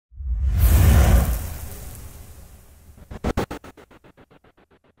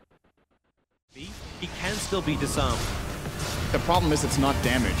he can still be disarmed. The problem is it's not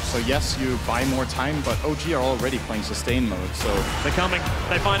damage. So yes, you buy more time, but OG are already playing sustain mode, so... They're coming.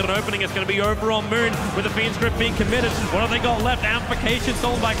 They find an opening. It's going to be over on Moon with the Fiend's Grip being committed. What have they got left? Amplification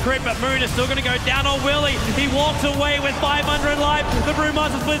stolen by Crit, but Moon is still going to go down on Willie. He walks away with 500 life. The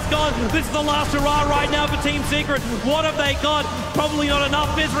Brewmaster Split's gone. This is the last hurrah right now for Team Secret. What have they got? Probably not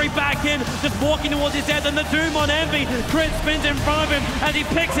enough. Misery back in, just walking towards his head. And the Doom on Envy. Crit spins in front of him as he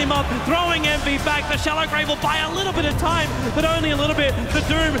picks him up, throwing Envy back. The Shallow Grave will buy a little bit of time, but only a little bit. The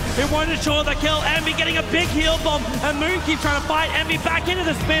Doom, it won't ensure the kill. Envy getting a big heal bomb, and Moon keeps trying to fight Envy back into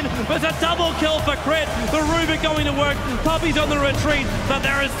the spin, but it's a double kill for Crit. The Rubik going to work. Puppy's on the retreat, but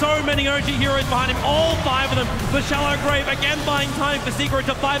there is so many OG heroes behind him, all 5 of them. The Shallow Grave again buying time for Secret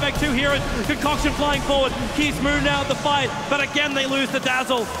to 5x2 heroes. Concoction flying forward, keeps Moon out of the fight, but again they lose the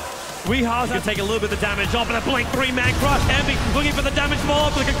Dazzle. Weehaws can take a little bit of damage off, and a Blink 3-man crush. Envy looking for the damage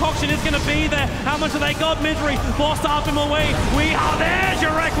follow-up, but the Concoction is going to be there. How much have they got? Misery forced off him away. Weehaw, there's your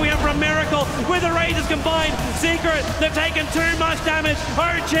Requiem from Miracle with the Rages combined. Secret, they've taken too much damage.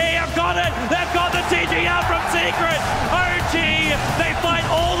 OG have got it. They've got the TG out from Secret. OG, they fight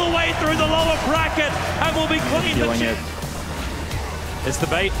all the way through the lower bracket and will be clean. It's the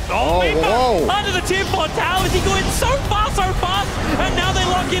bait. Oh, under the tier 4 towers. He going so fast, and now they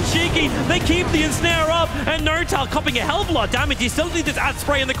lock in Shiki. They keep the ensnare up, and Notal copping a hell of a lot of damage. He still needs this ad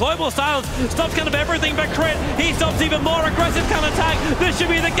spray in the global silence. Stops kind of everything but Crit. He stops even more aggressive counter-attack. This should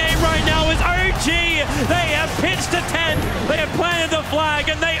be the game right now as OG. They have pitched a tent. They have planted the flag,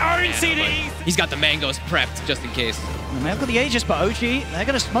 and they own CDE. He's got the mangoes prepped just in case. And they've got the Aegis, but OG, they're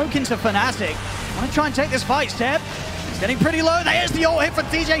going to smoke into Fnatic. Want to try and take this fight, Seb. Getting pretty low. There's the ult hit for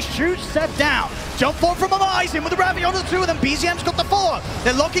DJ. Shoots Seb down. Jump forward from Amais in with the Ravage on the 2 of them. BZM's got the 4.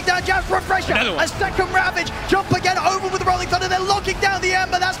 They're locking down Jab's Refresher. A second Ravage. Jump again over with the Rolling Thunder. They're locking down the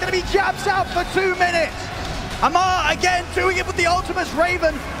Ember. That's going to be Jabs out for 2 minutes. Amar again doing it with the Ultimates.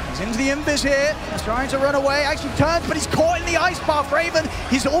 Raven. He's into the Invis here. He's trying to run away. Actually turns, but he's caught in the Ice Path. Raven,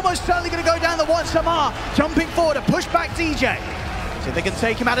 he's almost certainly going to go down the one. Samar jumping forward to push back DJ. See if they can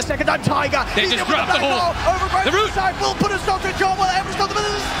take him out a second time. Tiger. They just dropped the hole. Over the side. Will put a stop to Johannes. Everyone's got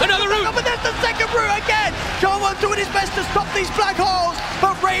another route. But there's the second route again. Johannes doing his best to stop these black holes,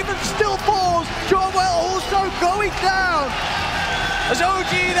 but Raven still falls. Johannes also going down. As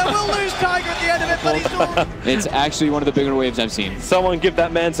OG, they will lose Tiger at the end of it, but he's all... It's actually one of the bigger waves I've seen. Someone give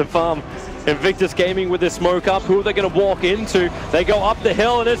that man some farm. Invictus Gaming with this smoke up. Who are they going to walk into? They go up the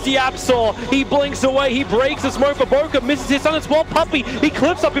hill, and it's the Absol. He blinks away. He breaks the smoke for Boca. Misses his son as well. Puppy. He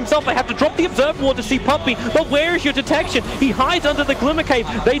clips up himself. They have to drop the Observer Ward to see Puppy. But where is your detection? He hides under the Glimmer Cave.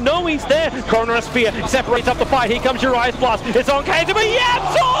 They know he's there. Corner a spear. Separates up the fight. Here comes your Ice Blast. It's on Kenzu. But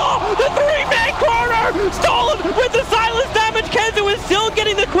Absol! The 3-man corner! Stolen with the silence damage. Kenzu is still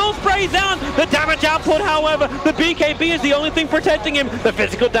getting the Quill Spray down. The damage output, however, the BKB is the only thing protecting him. The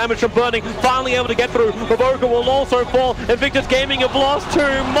physical damage from burning. Finally able to get through. Boca will also fall. Invictus Gaming have lost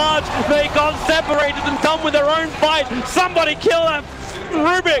too much. They got separated and done with their own fight. Somebody kill him.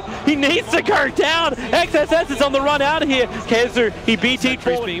 Rubik, he needs to go down. XSS is on the run out of here. Kenzu, he BT'd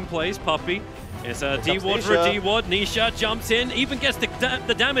forward. Being placed, Puppy. It's a D-Ward for a D-Ward. Nisha jumps in, even gets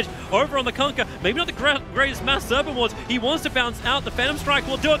the damage over on the Conquer. Maybe not the greatest mass Serpent Wards. He wants to bounce out. The Phantom Strike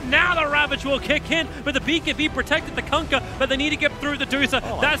will do it. Now the Ravage will kick in, but the BKB protected the Conquer, but they need to get through the Medusa.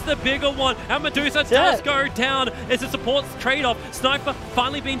 That's the bigger one. And Medusa does go down. It's a support trade-off. Sniper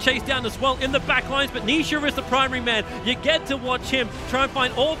finally being chased down as well in the back lines, but Nisha is the primary man. You get to watch him try and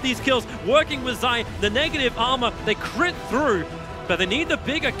find all of these kills, working with Zai. The negative armor, they crit through. But they need the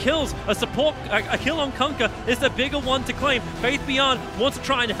bigger kills. A kill on Conquer is the bigger one to claim. Faith Beyond wants to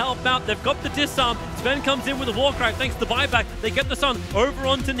try and help out. They've got the disarm. Sven comes in with a Warcry thanks to buyback. They get the Sun over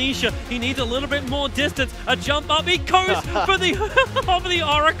onto Nisha. He needs a little bit more distance. A jump up. He goes for the over the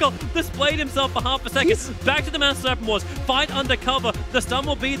Oracle. Displayed himself for half a second. Back to the Master Serpent Wars. Fight undercover. The stun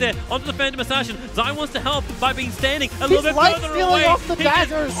will be there. Onto the Phantom Assassin. Zai wants to help by being standing a little bit further away. Off the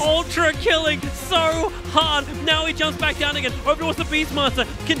daggers. Ultra killing so hard. Now he jumps back down again. Over towards the Beastmaster.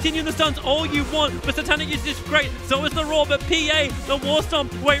 Continue the stuns all you want, but Satanic is just great. So is the Raw, but PA, the War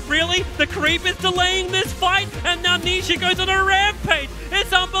Stomp. Wait, really? The Creep is delaying this fight, and now Nisha goes on a rampage.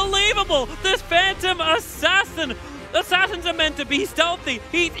 It's unbelievable. This Phantom Assassin. Assassins are meant to be stealthy.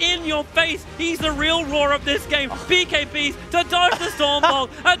 He's in your face. He's the real roar of this game. BKBs to dodge the Stormbolt.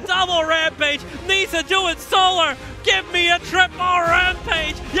 A double rampage. Needs to do it solo. Give me a triple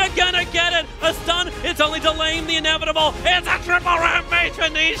rampage. You're gonna get it. A stun. It's only delaying the inevitable. It's a triple rampage for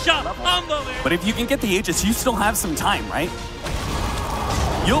Nisha. Unbelievable. But if you can get the Aegis, you still have some time, right?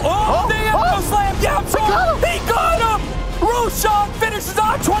 You'll. Oh, the Echo Slam. Yeah, he got him. Roche Roshan finishes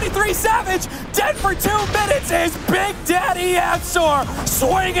on 23 Savage. Dead for 2 minutes is Big Daddy Hector.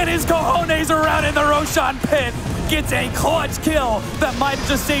 Swinging his cojones around in the Roshan pit. Gets a clutch kill that might have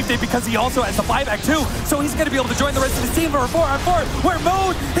just saved it because he also has the buyback too. So he's going to be able to join the rest of the team for a 4-on-4. Where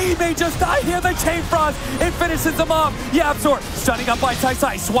Moon, he may just die here. The Chain Frost, it finishes him off. Hector stunning up by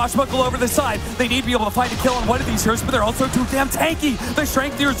Tai. Swashbuckle over the side. They need to be able to find a kill on one of these heroes, but they're also too damn tanky. The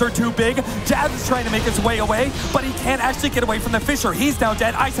Strength Eaters are too big. Jazz is trying to make his way away, but he can't actually get away from the Fisher. He's now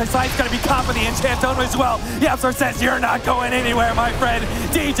dead. Ice is going to be caught with the Enchant Dome as well. Hector says, you're not going anywhere, my friend.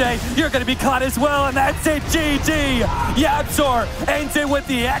 DJ, you're going to be caught as well, and that's it. GG. Hector ends it with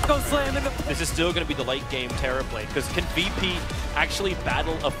the Echo Slam in the... This is still going to be the late game Terrorblade, because can VP actually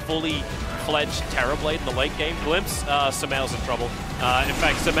battle a fully fledged Terrorblade in the late game? Glimpse, Samael's in trouble. In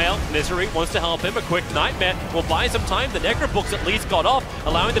fact, Samael, Misery, wants to help him. A quick Nightmare will buy some time. The Necrobooks at least got off,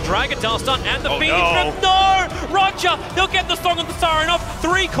 allowing the Dragon Tail stun and the Fiend Trip. No! Roger! He'll get the Song of the Siren off.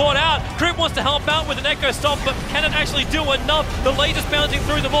 3 caught out. Crip wants to help out with an Echo Stomp, but can it actually do enough? The lasers bouncing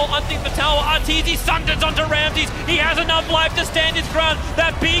through the wall, underneath the tower. RTZ sunders onto Ramses. He has enough life to stand his ground.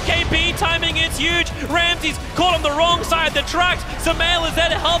 That BKB timing is huge. Ramses caught on the wrong side of the tracks. Samael is there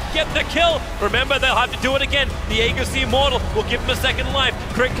to help get the kill. Remember, they'll have to do it again. The Aegis the Immortal will give him a second life.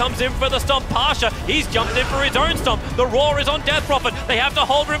 Crit comes in for the stomp. Pasha, he's jumped in for his own stomp. The Roar is on Death Prophet. They have to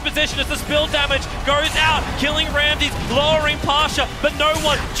hold her in position as the spill damage goes out, killing Ramses, lowering Pasha, but no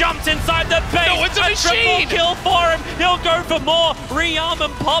one jumps inside the base. No one's a machine! Triple kill for him. He'll go for more. Rearm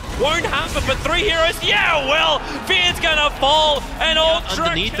and pop won't happen for 3 heroes. Yeah, well, Fear's gonna fall, and Ultra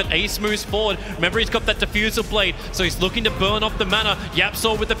underneath, and Ace moves forward. Remember, he's got that diffuser blade, so he's looking to burn off the mana.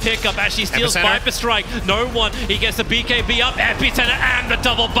 Yapsaw with the pickup, actually steals Viper Strike. No one, he gets the BKB up, Epicenter, and the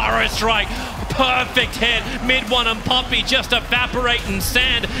double Burrow Strike. Perfect hit. Mid one and Poppy just evaporate in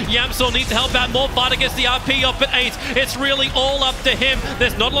sand. Yamsor needs to help out more. Fight against the RP up at Ace. It's really all up to him.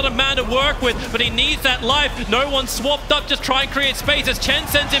 There's not a lot of man to work with, but he needs that life. No one swapped up, just try and create space as Chen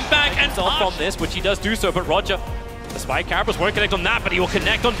sends him back. And off from this, which he does do so, but Roger, the Spike Carabas won't connect on that, but he will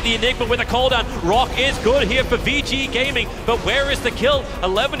connect onto the Enigma with a cooldown. Rock is good here for VG Gaming, but where is the kill?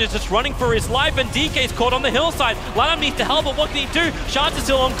 11 is just running for his life, and DK's caught on the hillside. Lanham needs to help, but what can he do? Shards is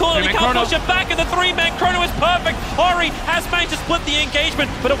still on cooldown. He can't push it back, and the 3-man chrono is perfect. Ori has managed to split the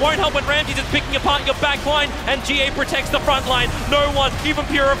engagement, but it won't help when Ramses is picking apart your back line, and GA protects the front line. No one even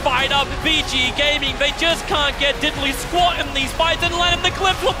purified up. VG Gaming, they just can't get diddly squat in these fights, and Lanham, the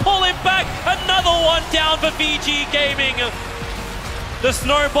clips will pull him back. Another one down for VG Gaming. The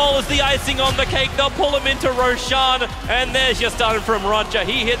snowball is the icing on the cake. They'll pull him into Roshan, and there's your stun from Roger.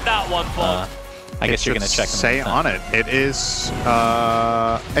 He hit that one, Fox. I guess you're going to check them. Say on it. It is,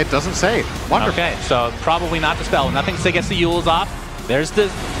 it doesn't say. Wonderful. Okay, so probably not the spell. Nothing gets the Yules off. There's the,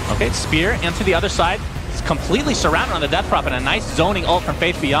 spear into the other side. It's completely surrounded on the Death Prophet. A nice zoning ult from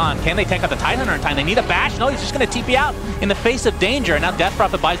Faith Beyond. Can they take out the Tidehunter in time? They need a bash. No, he's just going to TP out in the face of danger. And now Death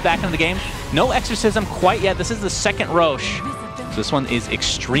Prophet buys back into the game. No Exorcism quite yet. This is the second Roche. So this one is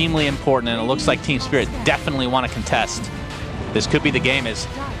extremely important, and it looks like Team Spirit definitely want to contest. This could be the game.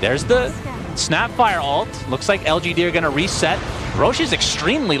 There's the Snapfire ult. Looks like LGD are going to reset. Roche is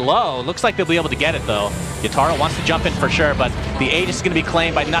extremely low. Looks like they'll be able to get it, though. Yatara wants to jump in for sure, but the Aegis is going to be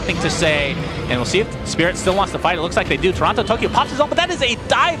claimed by Nothing to Say. And we'll see if Spirit still wants to fight. It looks like they do. Toronto Tokyo pops his ult, but that is a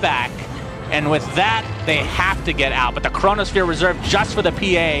dieback. And with that, they have to get out. But the Chronosphere reserved just for the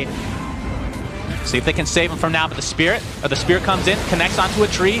PA. See if they can save him from now, but the Spirit comes in, connects onto a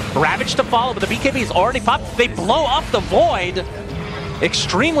tree, Ravage to follow, but the BKB is already popped. They blow up the Void.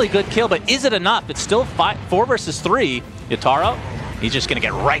 Extremely good kill, but is it enough? It's still 4 versus 3. Yataro, he's just gonna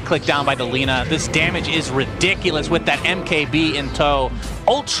get right-clicked down by the Lina. This damage is ridiculous with that MKB in tow.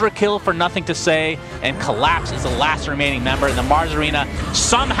 Ultra kill for Nothing to Say, and Collapse is the last remaining member in the Mars Arena.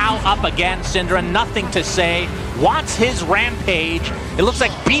 Somehow up again, Syndra, Nothing to Say, wants his Rampage. It looks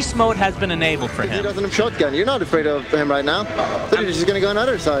like Beast Mode has been enabled for him. He doesn't have Shotgun. You're not afraid of him right now. They're just going to go on the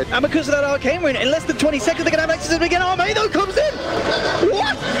other side. And because of that Arcane Rune, in less than 20 seconds, they're going to have Exorcism again. Arme, though, comes in.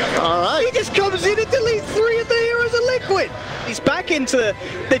 What? All right. He just comes in and deletes 3 of the heroes of Liquid. He's back into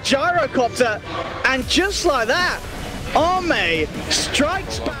the Gyrocopter, and just like that, Arme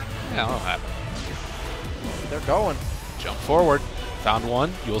strikes back. Yeah, that'll happen. They're going. Jump forward. Found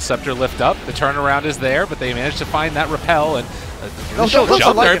one. Yule Scepter lift up. The turnaround is there, but they managed to find that repel, and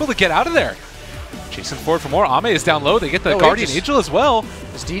they're able to get out of there. Chasing forward for more. Ame is down low. They get the Guardian Angel as well.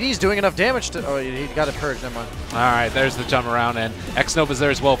 This DD's doing enough damage to... Oh, he got it purged. Never mind. All right, there's the jump around, and X-Nova's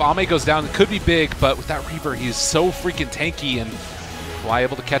there as well. If Ame goes down, it could be big, but with that Reaper, he's so freaking tanky, and Fly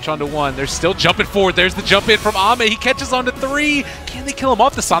able to catch onto one. They're still jumping forward. There's the jump in from Ame. He catches onto 3. Can they kill him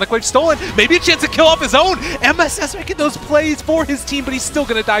off? The Sonic Wave stolen. Maybe a chance to kill off his own. MSS making those plays for his team, but he's still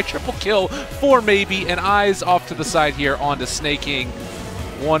going to die. Triple kill for Maybe. And Eyes off to the side here onto Snaking.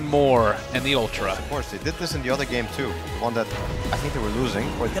 One more, and the Ultra. Of course, they did this in the other game too. The one that I think they were losing.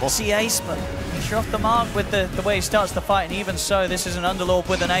 Got to see Ace, but he's off the mark with the way he starts the fight, and even so, this is an Underlord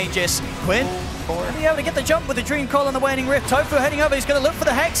with an Aegis. Quinn, will be able to get the jump with the Dream Coil on the Waning Rift. Tofu heading over, he's going to look for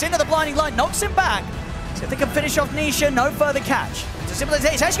the Hex into the Blinding Light, knocks him back. See if they can finish off Nisha, no further catch. It's as simple as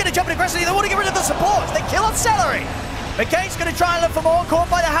Ace actually going to jump in aggressively, they want to get rid of the supports, they kill on Celery. McKay's going to try and look for more, caught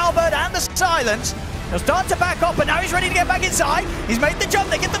by the Halberd and the Silence. He'll start to back up, but now he's ready to get back inside. He's made the jump,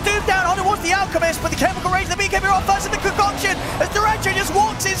 they get the Doom down on towards the Alchemist, but the Chemical Rage, the BKB off first in the concoction, as Durancho just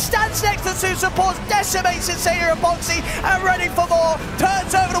walks in, stands next to two supports, decimates Insania and Boxy, and ready for more.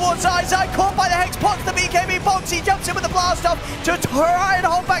 Turns over towards Izai, caught by the Hex, pots the BKB, Boxy jumps in with the blast off to try and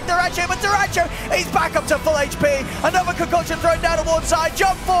hold back Durancho, but Durancho, he's back up to full HP. Another concoction thrown down towards Zai,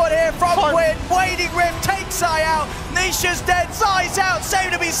 jump forward here from Quinn, Wading Rift takes Zai out, Nisha's dead, Zai's out,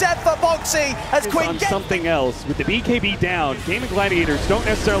 same to be said for Boxy, as Quinn something else. With the BKB down, Gaming Gladiators don't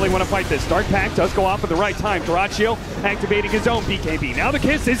necessarily want to fight this. Dark Pact does go off at the right time. Duraccio activating his own BKB. Now the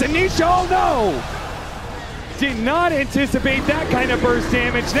kiss is Anisha. Oh no! Did not anticipate that kind of burst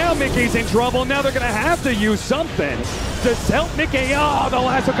damage. Now Mickey's in trouble. Now they're going to have to use something to help Mickey. Oh, the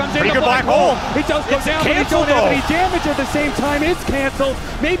lasso comes in. The black hole. It does go down, but he don't have any damage at the same time. It's canceled.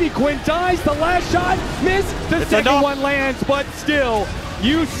 Maybe Quinn dies. The last shot missed. The second one lands, but still.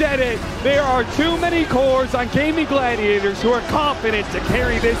 You said it. There are too many cores on Gaming Gladiators who are confident to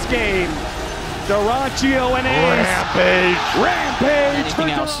carry this game. Duraccio and Ace. Rampage. Anything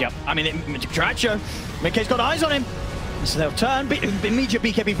else? Yep. I mean, Duraccio. Mickey's got eyes on him. So they'll turn, immediate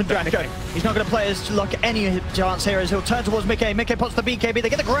BKB from Duraccio. He's not going to play his luck any chance here as he'll turn towards Mickey. Mickey pots the BKB, they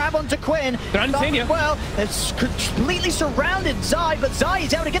get the grab onto Quinn. Well, it's completely surrounded Zai, but Zai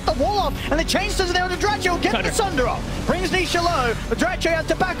is able to get the wall off, and the chainstones are there on Duraccio, get the Sunder off. Brings Nisha low, but Duraccio has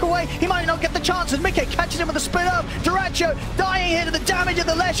to back away. He might not get the chance as Mickey catches him with a spin up. Duraccio dying here to the damage of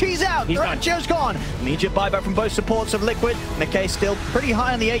the Lesh, he's out. Duraccio's gone. Immediate buyback from both supports of Liquid. Mickey still pretty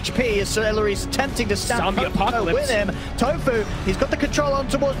high on the HP as Celery's attempting to stand with him. Tofu, he's got the control on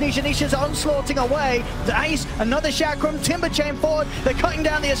towards Nisha. Nisha's onslaughting away. The Ace, another Chakram, Timber Chain forward. They're cutting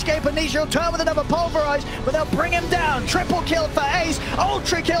down the escape, and Nisha will turn with another Pulverize, but they'll bring him down. Triple kill for Ace,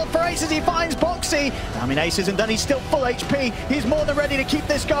 ultra kill for Ace as he finds Boxy. I mean, Ace isn't done, he's still full HP. He's more than ready to keep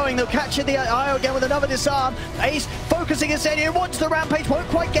this going. They'll catch the IO again with another disarm. Ace focusing Insania, wants the Rampage, won't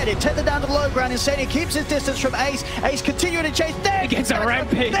quite get it. Tethered down to the low ground, Insania keeps his distance from Ace. Ace continuing to chase, there he gets a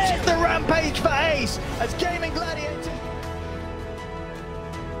Rampage. There's the Rampage for Ace as Gaming Gladiators.